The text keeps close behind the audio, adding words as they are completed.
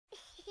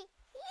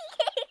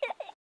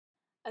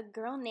A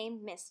Girl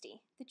Named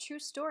Misty, The True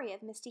Story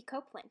of Misty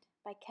Copeland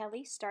by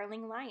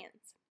Starling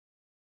Lyons.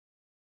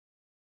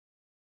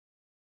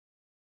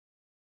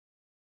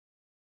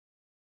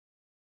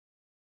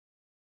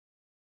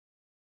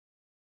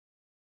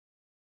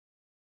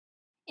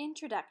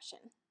 Introduction.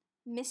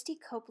 Misty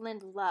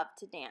Copeland loved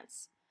to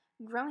dance.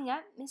 Growing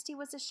up, Misty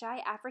was a shy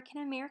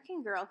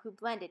African-American girl who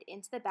blended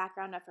into the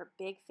background of her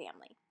big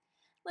family.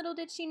 Little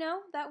did she know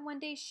that one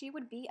day she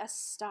would be a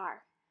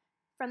star.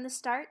 From the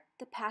start,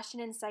 the passion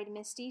inside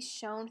Misty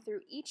shone through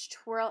each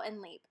twirl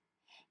and leap.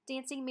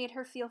 Dancing made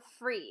her feel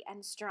free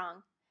and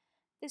strong.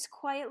 This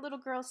quiet little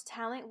girl's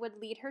talent would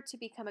lead her to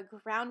become a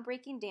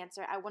groundbreaking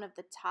dancer at one of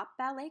the top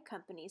ballet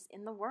companies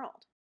in the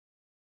world.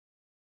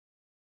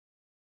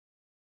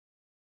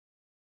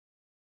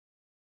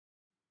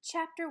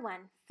 Chapter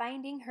 1: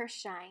 Finding Her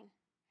Shine.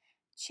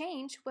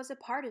 Change was a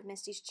part of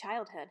Misty's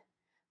childhood.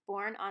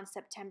 Born on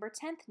September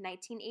 10,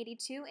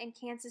 1982 in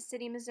Kansas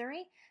City,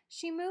 Missouri,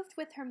 she moved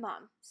with her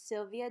mom,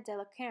 Sylvia de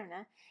la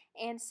Carna,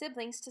 and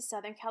siblings to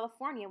Southern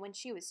California when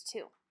she was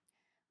 2.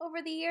 Over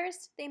the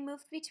years, they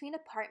moved between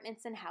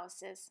apartments and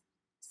houses.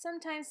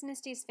 Sometimes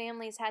Misty's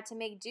families had to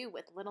make do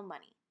with little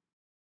money.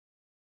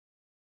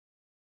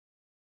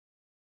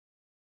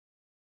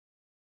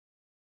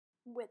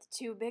 With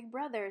 2 big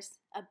brothers,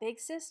 a big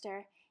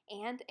sister,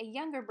 and a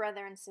younger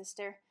brother and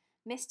sister,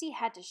 Misty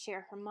had to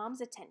share her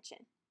mom's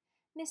attention.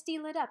 Misty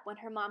lit up when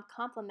her mom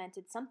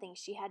complimented something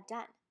she had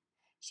done.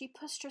 She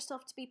pushed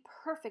herself to be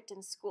perfect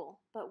in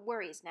school, but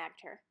worries nagged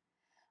her.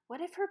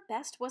 What if her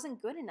best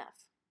wasn't good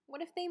enough?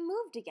 What if they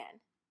moved again?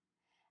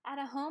 At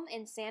a home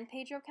in San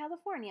Pedro,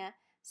 California,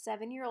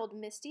 7-year-old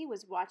Misty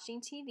was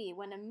watching TV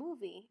when a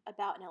movie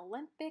about an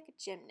Olympic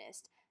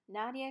gymnast,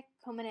 Nadia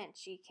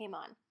Comaneci, came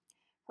on.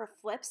 Her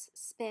flips,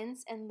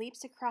 spins, and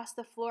leaps across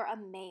the floor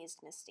amazed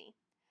Misty.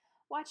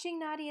 Watching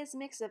Nadia's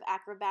mix of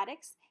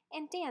acrobatics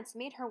and dance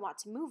made her want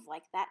to move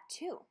like that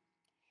too.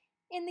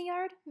 In the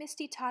yard,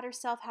 Misty taught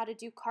herself how to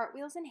do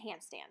cartwheels and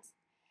handstands.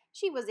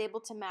 She was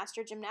able to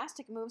master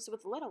gymnastic moves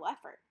with little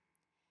effort.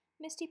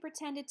 Misty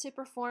pretended to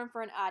perform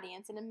for an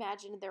audience and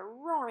imagined their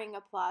roaring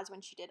applause when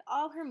she did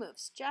all her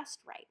moves just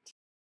right.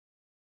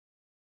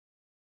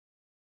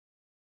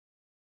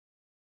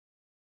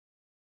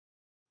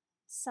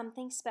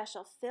 Something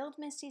special filled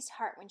Misty's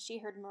heart when she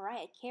heard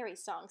Mariah Carey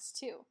songs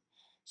too.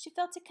 She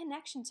felt a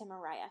connection to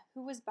Mariah,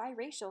 who was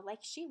biracial like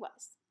she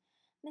was.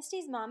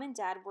 Misty's mom and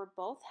dad were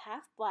both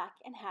half black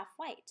and half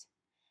white.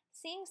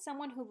 Seeing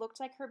someone who looked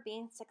like her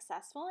being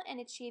successful and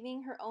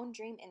achieving her own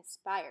dream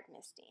inspired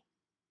Misty.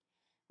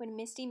 When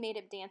Misty made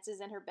up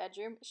dances in her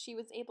bedroom, she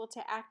was able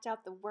to act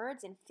out the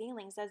words and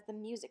feelings as the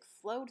music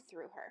flowed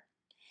through her.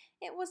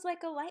 It was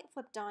like a light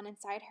flipped on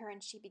inside her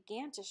and she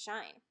began to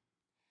shine.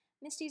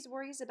 Misty's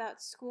worries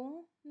about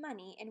school,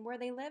 money, and where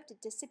they lived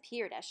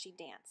disappeared as she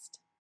danced.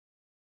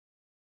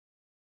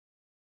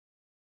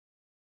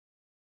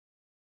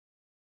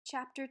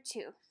 Chapter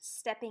 2: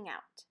 Stepping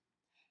Out.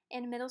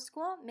 In middle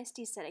school,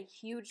 Misty set a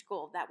huge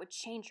goal that would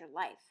change her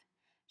life.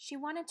 She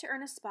wanted to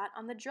earn a spot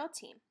on the drill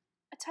team,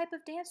 a type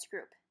of dance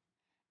group.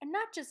 And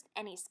not just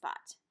any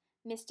spot.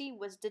 Misty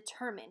was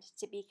determined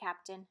to be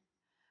captain.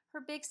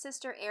 Her big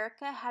sister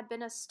Erica had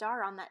been a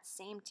star on that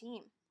same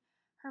team.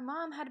 Her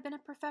mom had been a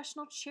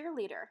professional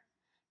cheerleader.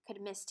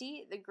 Could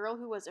Misty, the girl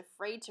who was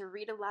afraid to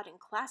read aloud in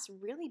class,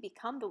 really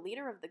become the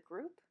leader of the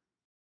group?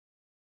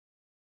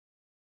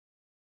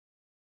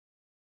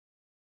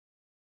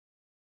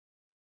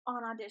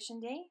 On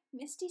audition day,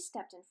 Misty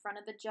stepped in front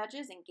of the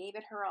judges and gave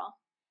it her all.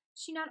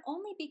 She not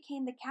only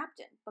became the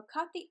captain, but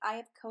caught the eye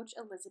of Coach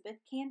Elizabeth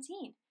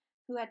Canteen,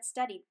 who had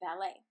studied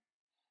ballet.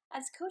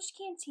 As Coach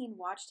Canteen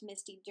watched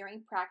Misty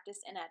during practice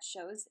and at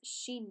shows,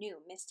 she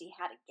knew Misty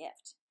had a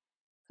gift.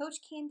 Coach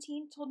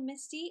Canteen told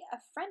Misty a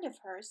friend of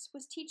hers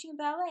was teaching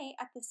ballet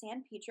at the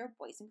San Pedro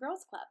Boys and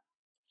Girls Club.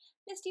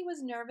 Misty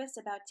was nervous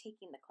about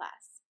taking the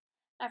class.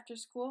 After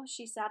school,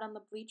 she sat on the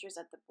bleachers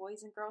at the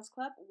Boys and Girls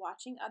Club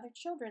watching other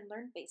children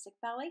learn basic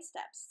ballet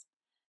steps.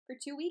 For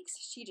 2 weeks,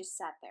 she just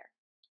sat there.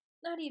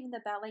 Not even the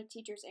ballet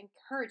teacher's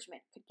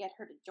encouragement could get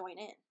her to join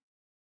in.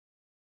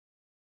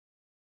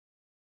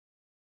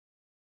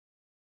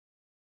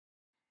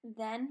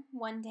 Then,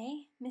 one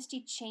day,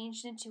 Misty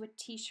changed into a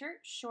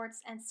t-shirt,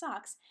 shorts, and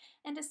socks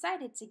and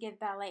decided to give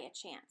ballet a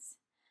chance.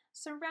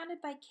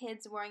 Surrounded by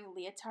kids wearing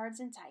leotards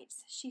and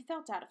tights, she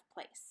felt out of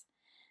place.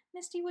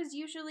 Misty was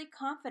usually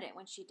confident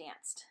when she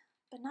danced,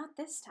 but not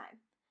this time.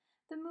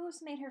 The moves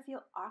made her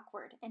feel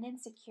awkward and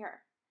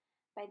insecure.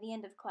 By the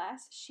end of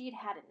class, she'd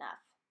had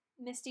enough.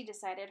 Misty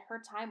decided her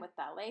time with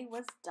ballet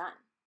was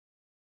done.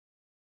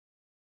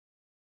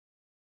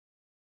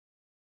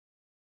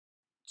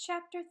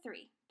 Chapter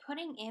 3: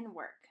 Putting in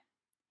Work.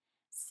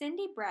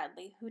 Cindy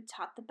Bradley, who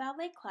taught the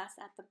ballet class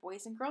at the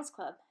Boys and Girls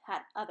Club,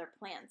 had other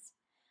plans.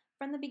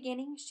 From the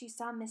beginning, she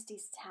saw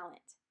Misty's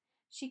talent.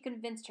 She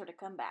convinced her to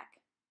come back.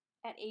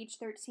 At age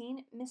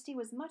 13, Misty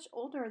was much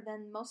older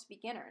than most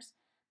beginners,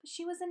 but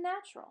she was a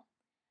natural.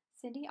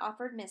 Cindy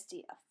offered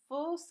Misty a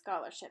full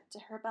scholarship to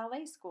her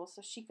ballet school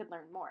so she could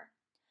learn more.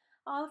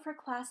 All of her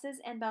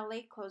classes and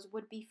ballet clothes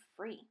would be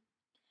free.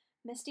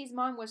 Misty's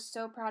mom was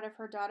so proud of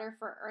her daughter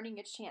for earning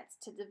a chance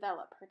to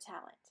develop her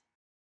talent.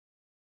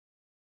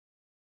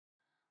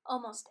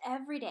 Almost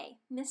every day,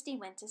 Misty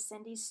went to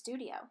Cindy's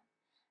studio.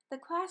 The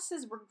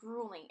classes were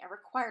grueling and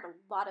required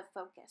a lot of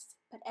focus,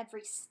 but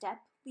every step,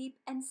 leap,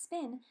 and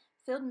spin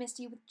filled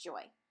Misty with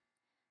joy.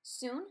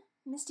 Soon,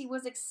 Misty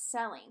was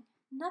excelling.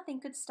 Nothing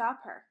could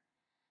stop her.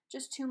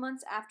 Just 2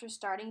 months after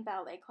starting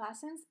ballet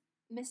classes,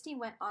 Misty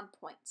went on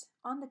point,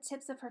 on the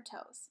tips of her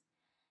toes.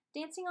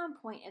 Dancing on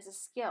point is a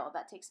skill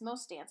that takes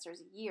most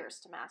dancers years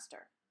to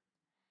master.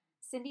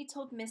 Cindy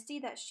told Misty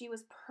that she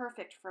was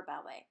perfect for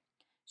ballet.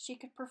 She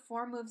could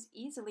perform moves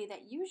easily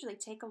that usually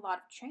take a lot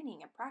of training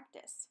and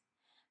practice.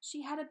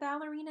 She had a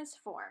ballerina's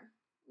form.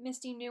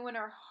 Misty knew in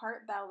her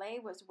heart ballet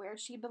was where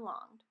she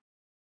belonged.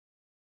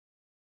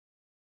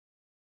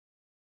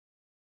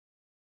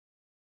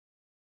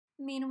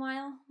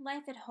 Meanwhile,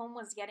 life at home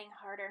was getting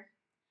harder.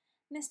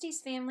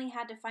 Misty's family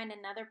had to find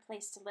another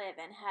place to live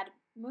and had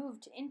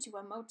moved into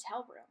a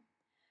motel room.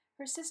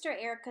 Her sister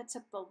Erica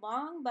took the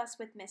long bus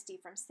with Misty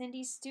from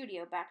Cindy's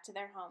studio back to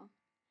their home.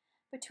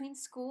 Between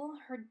school,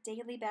 her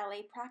daily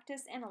ballet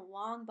practice, and a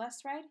long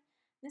bus ride,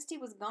 Misty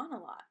was gone a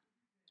lot.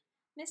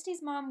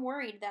 Misty's mom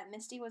worried that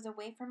Misty was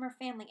away from her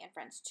family and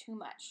friends too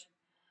much.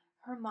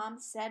 Her mom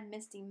said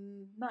Misty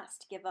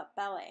must give up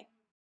ballet.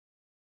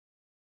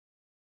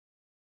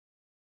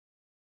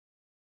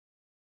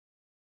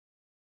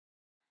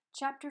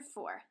 Chapter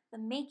 4: The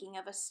Making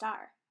of a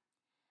Star.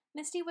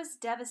 Misty was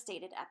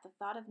devastated at the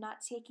thought of not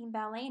taking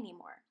ballet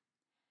anymore.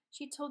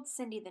 She told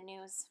Cindy the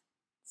news.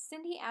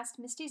 Cindy asked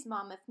Misty's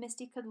mom if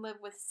Misty could live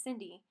with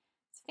Cindy's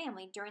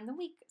family during the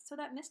week so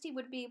that Misty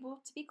would be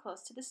able to be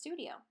close to the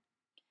studio.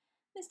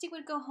 Misty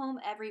would go home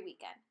every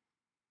weekend.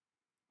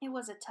 It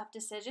was a tough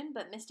decision,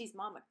 but Misty's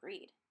mom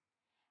agreed.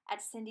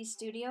 At Cindy's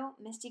studio,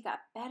 Misty got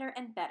better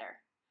and better.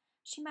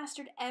 She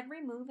mastered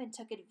every move and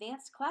took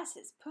advanced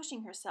classes,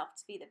 pushing herself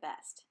to be the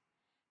best.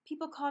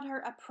 People called her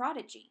a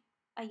prodigy,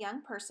 a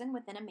young person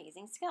with an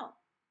amazing skill.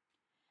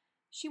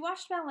 She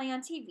watched ballet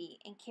on TV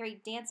and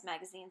carried dance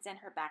magazines in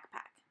her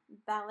backpack.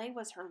 Ballet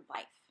was her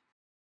life.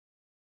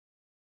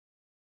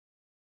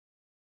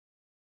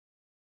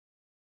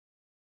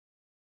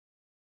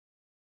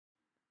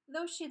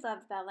 Though she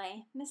loved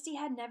ballet, Misty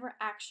had never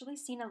actually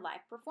seen a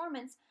live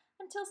performance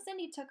until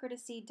Cindy took her to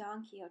see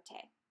Don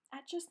Quixote.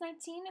 At just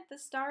 19, the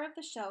star of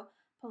the show,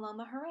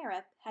 Paloma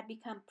Herrera, had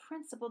become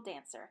principal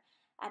dancer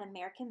at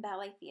American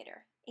Ballet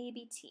Theater,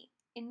 ABT,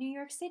 in New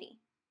York City.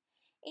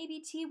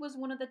 ABT was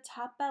one of the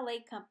top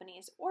ballet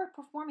companies or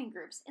performing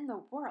groups in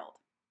the world.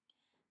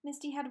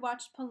 Misty had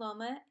watched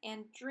Paloma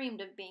and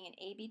dreamed of being an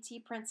ABT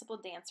principal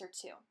dancer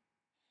too.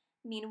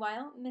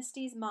 Meanwhile,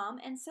 Misty's mom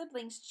and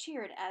siblings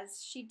cheered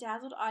as she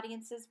dazzled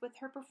audiences with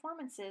her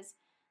performances,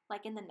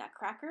 like in The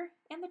Nutcracker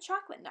and The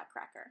Chocolate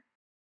Nutcracker.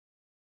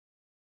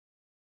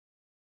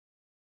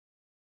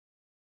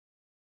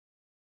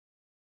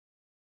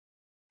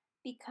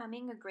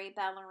 Becoming a great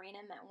ballerina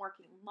meant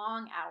working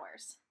long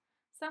hours.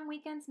 Some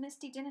weekends,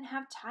 Misty didn't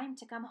have time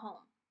to come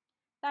home.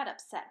 That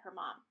upset her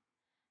mom.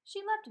 She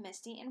loved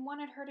Misty and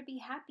wanted her to be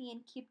happy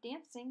and keep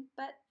dancing,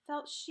 but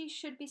felt she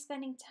should be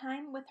spending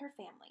time with her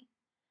family.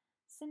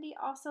 Cindy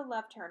also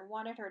loved her and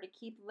wanted her to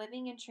keep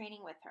living and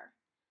training with her.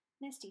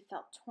 Misty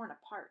felt torn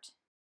apart.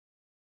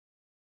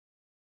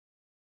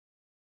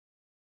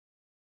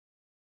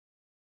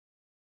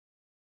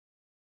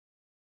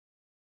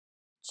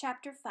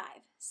 Chapter 5: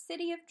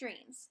 City of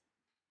Dreams.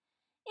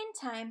 In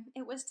time,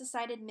 it was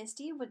decided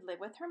Misty would live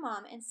with her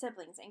mom and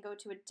siblings and go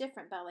to a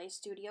different ballet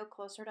studio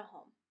closer to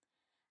home.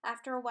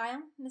 After a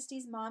while,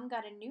 Misty's mom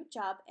got a new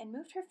job and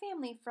moved her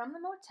family from the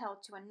motel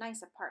to a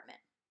nice apartment.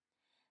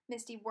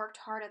 Misty worked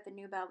hard at the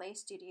new ballet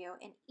studio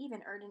and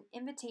even earned an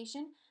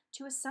invitation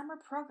to a summer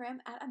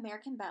program at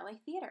American Ballet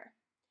Theater.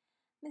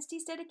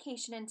 Misty's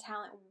dedication and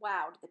talent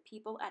wowed the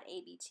people at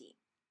ABT.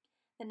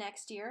 The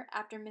next year,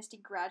 after Misty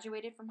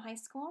graduated from high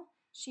school,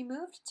 she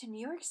moved to New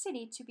York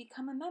City to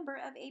become a member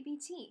of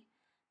ABT,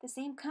 the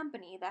same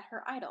company that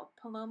her idol,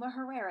 Paloma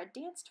Herrera,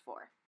 danced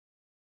for.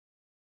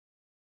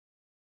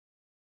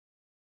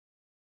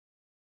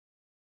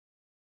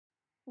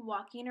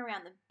 Walking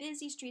around the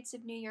busy streets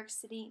of New York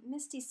City,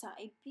 Misty saw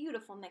a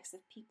beautiful mix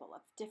of people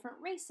of different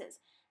races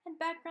and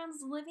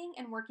backgrounds living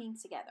and working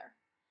together.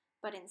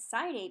 But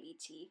inside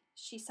ABT,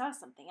 she saw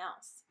something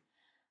else.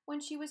 When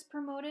she was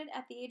promoted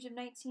at the age of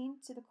 19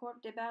 to the Corps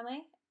de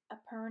Ballet, a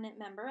permanent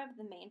member of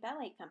the main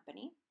ballet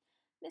company,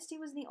 Misty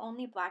was the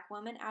only black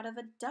woman out of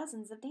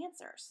dozens of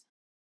dancers.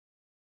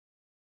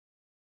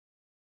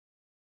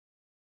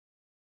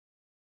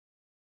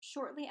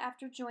 Shortly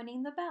after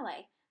joining the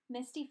ballet,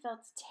 Misty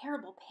felt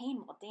terrible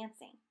pain while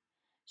dancing.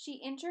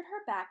 She injured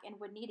her back and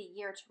would need a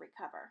year to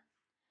recover.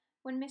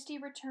 When Misty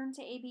returned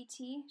to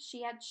ABT,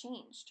 she had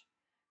changed.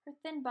 Her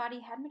thin body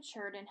had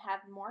matured and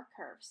had more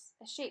curves,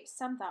 a shape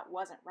some thought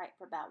wasn't right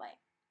for ballet.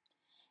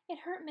 It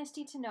hurt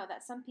Misty to know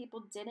that some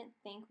people didn't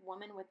think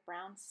women with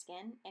brown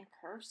skin and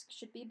curves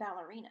should be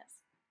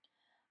ballerinas.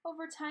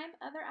 Over time,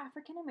 other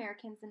African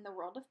Americans in the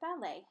world of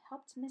ballet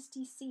helped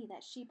Misty see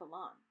that she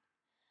belonged.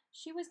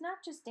 She was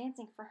not just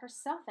dancing for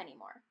herself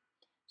anymore.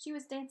 She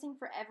was dancing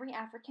for every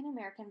African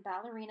American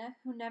ballerina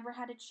who never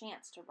had a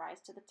chance to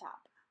rise to the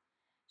top.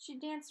 She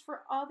danced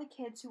for all the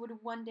kids who would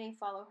one day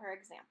follow her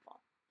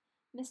example.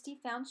 Misty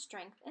found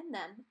strength in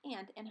them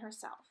and in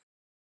herself.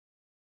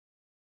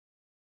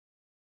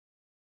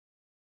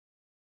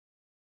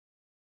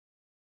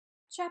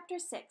 Chapter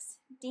 6,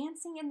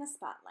 Dancing in the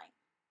Spotlight.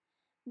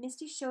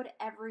 Misty showed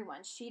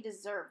everyone she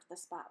deserved the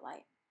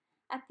spotlight.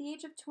 At the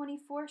age of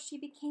 24, she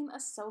became a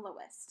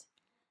soloist.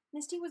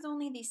 Misty was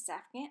only the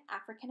second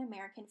African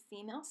American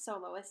female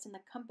soloist in the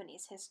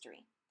company's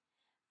history.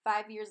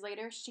 5 years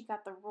later, she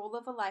got the role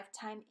of a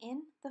lifetime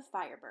in The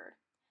Firebird.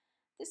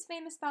 This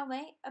famous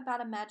ballet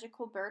about a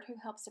magical bird who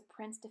helps a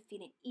prince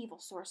defeat an evil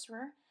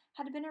sorcerer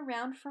had been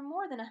around for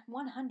more than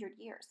 100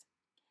 years.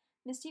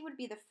 Misty would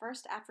be the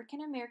first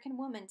African American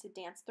woman to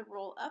dance the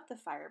role of the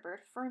Firebird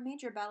for a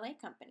major ballet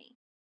company.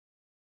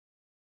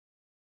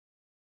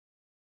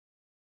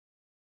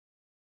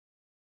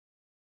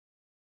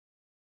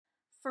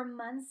 For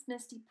months,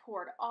 Misty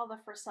poured all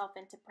of herself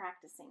into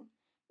practicing.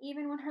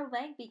 Even when her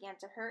leg began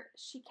to hurt,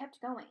 she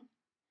kept going.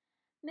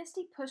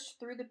 Misty pushed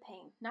through the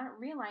pain, not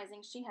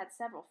realizing she had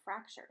several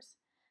fractures,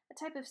 a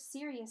type of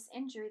serious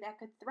injury that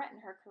could threaten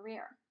her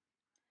career.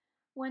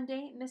 One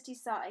day, Misty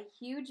saw a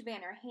huge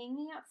banner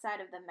hanging outside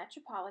of the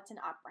Metropolitan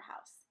Opera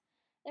House.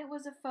 It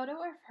was a photo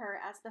of her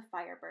as the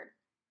Firebird.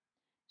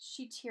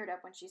 She teared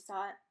up when she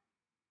saw it.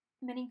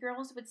 Many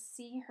girls would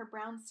see her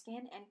brown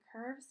skin and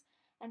curves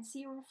and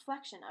see a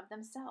reflection of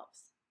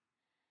themselves.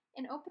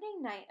 In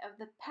opening night of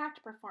the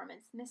packed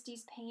performance,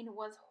 Misty's pain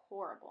was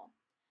horrible.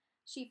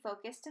 She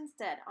focused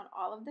instead on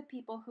all of the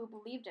people who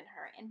believed in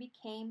her and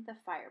became the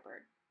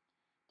Firebird.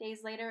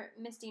 Days later,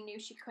 Misty knew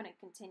she couldn't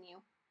continue.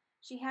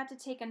 She had to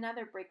take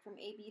another break from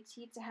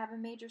ABT to have a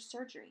major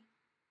surgery.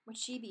 Would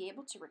she be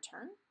able to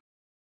return?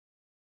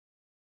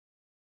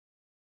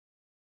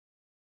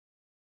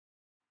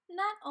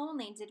 Not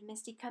only did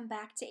Misty come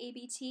back to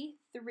ABT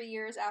 3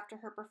 years after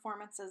her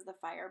performance as the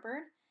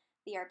Firebird,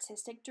 the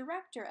artistic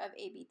director of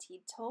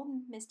ABT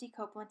told Misty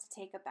Copeland to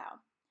take a bow.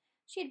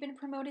 She had been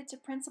promoted to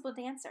principal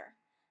dancer,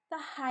 the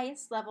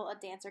highest level a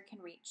dancer can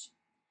reach.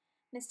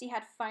 Misty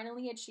had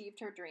finally achieved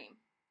her dream.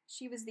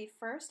 She was the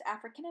first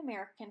African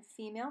American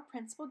female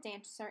principal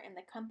dancer in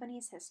the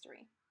company's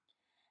history.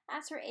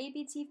 As her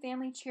ABT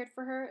family cheered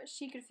for her,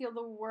 she could feel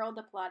the world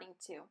applauding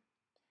too.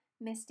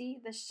 Misty,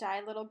 the shy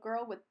little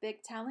girl with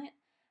big talent,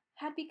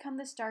 had become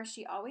the star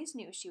she always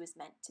knew she was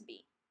meant to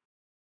be.